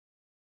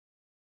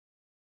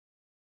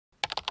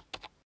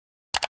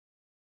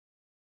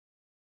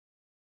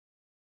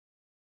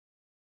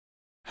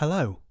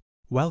Hello,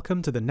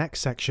 welcome to the next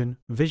section,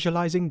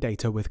 Visualizing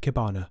Data with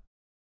Kibana.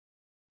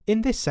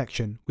 In this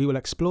section, we will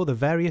explore the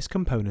various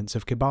components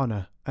of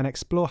Kibana and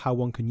explore how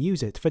one can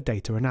use it for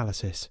data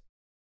analysis.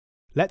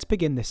 Let's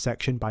begin this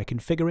section by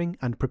configuring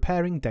and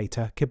preparing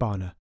data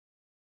Kibana.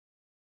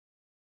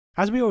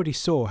 As we already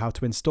saw how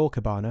to install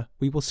Kibana,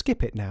 we will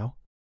skip it now.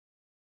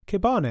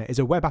 Kibana is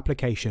a web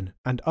application,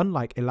 and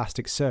unlike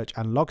Elasticsearch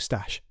and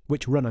Logstash,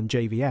 which run on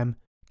JVM,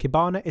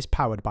 Kibana is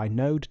powered by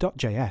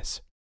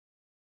Node.js.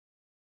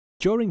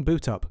 During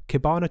bootup,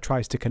 Kibana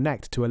tries to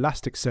connect to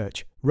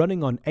Elasticsearch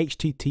running on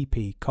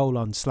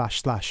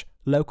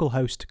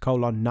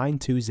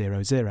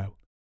http://localhost:9200.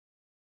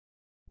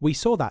 We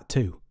saw that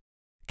too.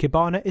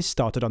 Kibana is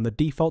started on the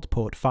default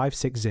port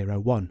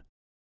 5601.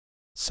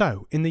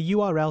 So, in the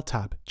URL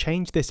tab,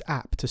 change this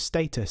app to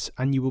status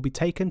and you will be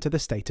taken to the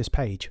status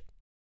page.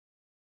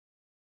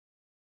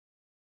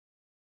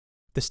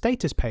 The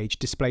status page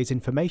displays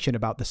information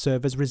about the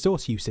server's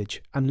resource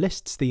usage and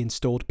lists the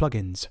installed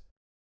plugins.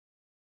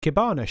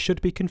 Kibana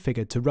should be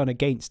configured to run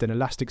against an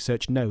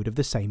Elasticsearch node of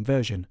the same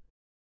version.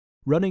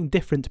 Running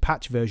different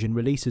patch version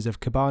releases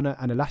of Kibana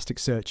and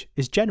Elasticsearch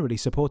is generally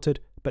supported,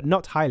 but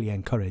not highly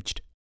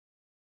encouraged.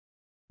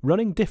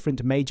 Running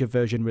different major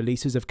version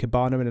releases of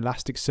Kibana and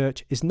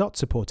Elasticsearch is not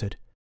supported,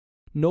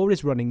 nor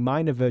is running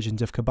minor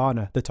versions of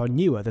Kibana that are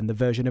newer than the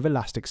version of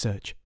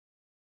Elasticsearch.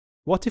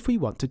 What if we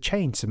want to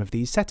change some of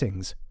these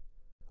settings?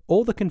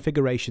 All the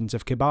configurations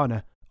of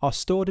Kibana are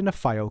stored in a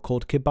file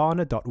called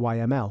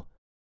kibana.yml,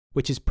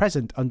 which is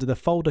present under the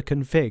folder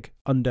config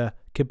under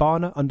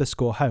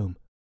kibana_home.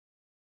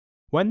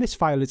 When this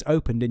file is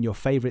opened in your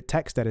favorite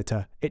text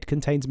editor, it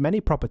contains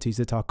many properties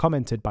that are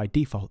commented by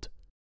default.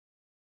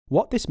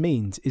 What this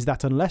means is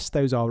that unless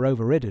those are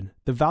overridden,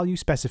 the value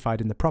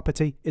specified in the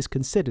property is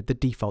considered the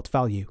default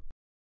value.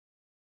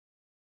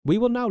 We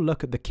will now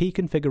look at the key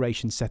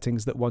configuration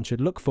settings that one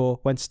should look for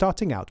when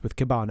starting out with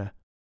Kibana.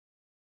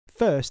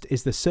 First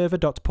is the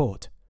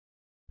server.port.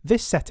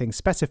 This setting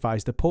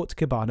specifies the port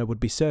Kibana would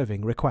be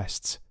serving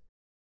requests.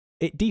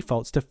 It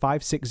defaults to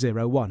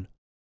 5601.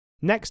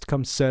 Next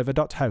comes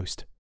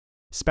server.host.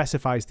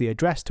 Specifies the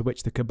address to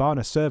which the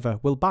Kibana server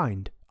will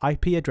bind.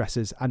 IP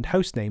addresses and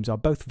host names are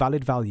both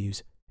valid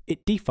values.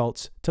 It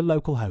defaults to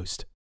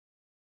localhost.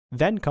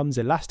 Then comes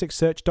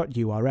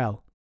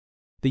elasticsearch.url.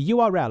 The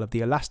URL of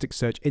the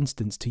Elasticsearch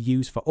instance to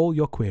use for all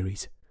your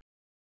queries.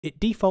 It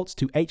defaults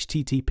to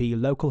http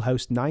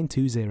localhost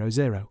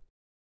 9200.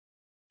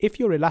 If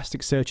your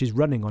Elasticsearch is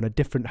running on a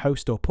different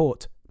host or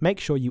port, make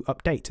sure you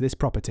update this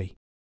property.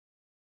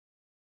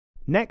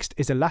 Next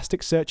is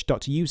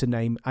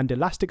elasticsearch.username and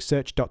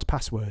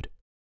elasticsearch.password.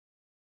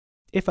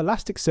 If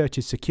Elasticsearch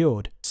is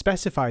secured,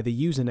 specify the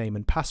username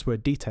and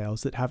password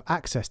details that have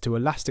access to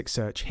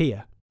Elasticsearch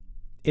here.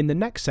 In the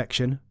next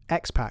section,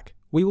 XPack,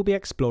 we will be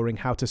exploring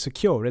how to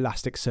secure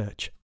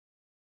Elasticsearch.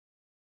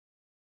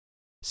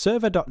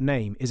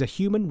 Server.name is a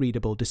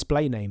human-readable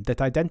display name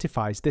that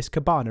identifies this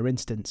Kibana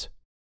instance.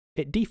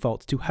 It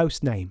defaults to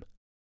host name.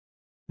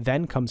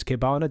 Then comes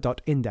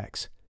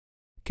kibana.index.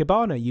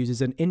 Kibana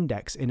uses an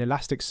index in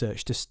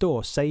Elasticsearch to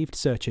store saved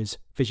searches,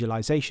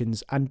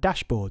 visualizations, and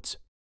dashboards.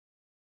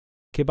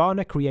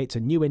 Kibana creates a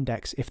new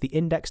index if the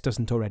index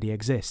doesn't already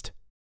exist.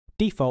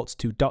 Defaults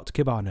to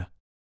 .kibana.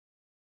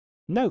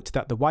 Note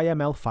that the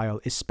YML file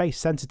is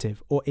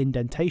space-sensitive or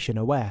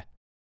indentation-aware.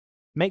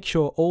 Make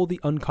sure all the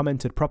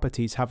uncommented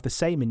properties have the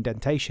same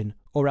indentation,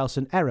 or else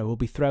an error will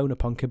be thrown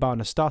upon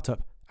Kibana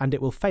startup and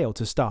it will fail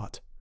to start.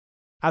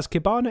 As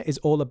Kibana is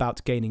all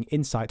about gaining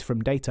insight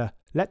from data,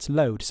 let's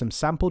load some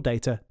sample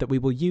data that we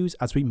will use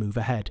as we move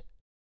ahead.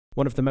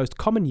 One of the most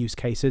common use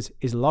cases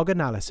is log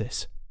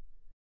analysis.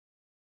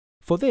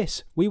 For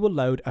this, we will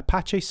load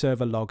Apache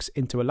server logs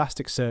into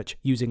Elasticsearch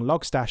using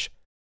Logstash,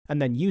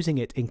 and then using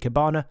it in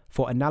Kibana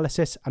for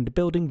analysis and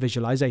building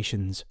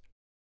visualizations.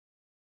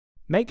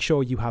 Make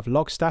sure you have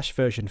Logstash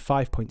version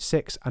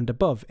 5.6 and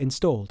above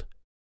installed.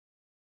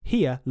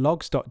 Here,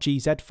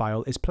 logs.gz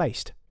file is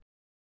placed.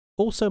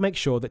 Also make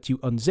sure that you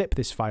unzip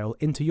this file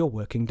into your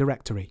working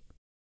directory.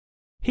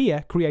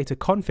 Here, create a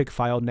config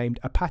file named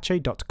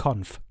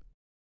apache.conf.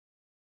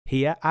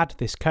 Here, add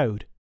this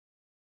code.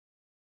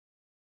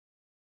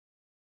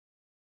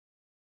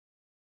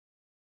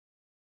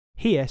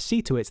 Here,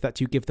 see to it that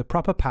you give the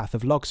proper path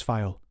of logs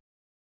file.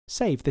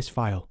 Save this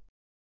file.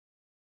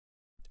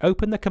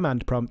 Open the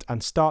command prompt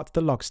and start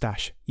the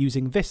Logstash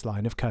using this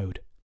line of code.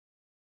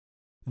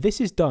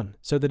 This is done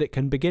so that it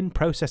can begin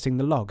processing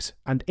the logs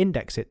and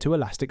index it to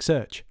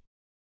Elasticsearch.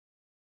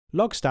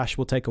 Logstash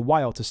will take a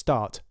while to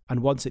start,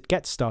 and once it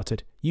gets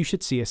started, you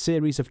should see a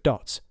series of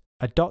dots,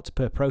 a dot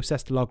per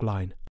processed log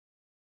line.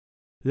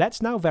 Let's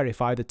now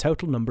verify the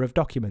total number of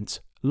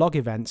documents, log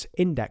events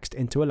indexed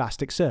into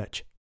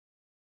Elasticsearch.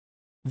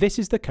 This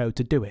is the code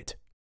to do it.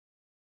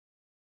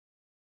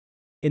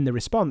 In the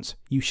response,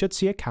 you should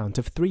see a count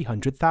of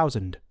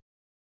 300,000.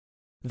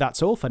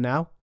 That's all for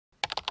now.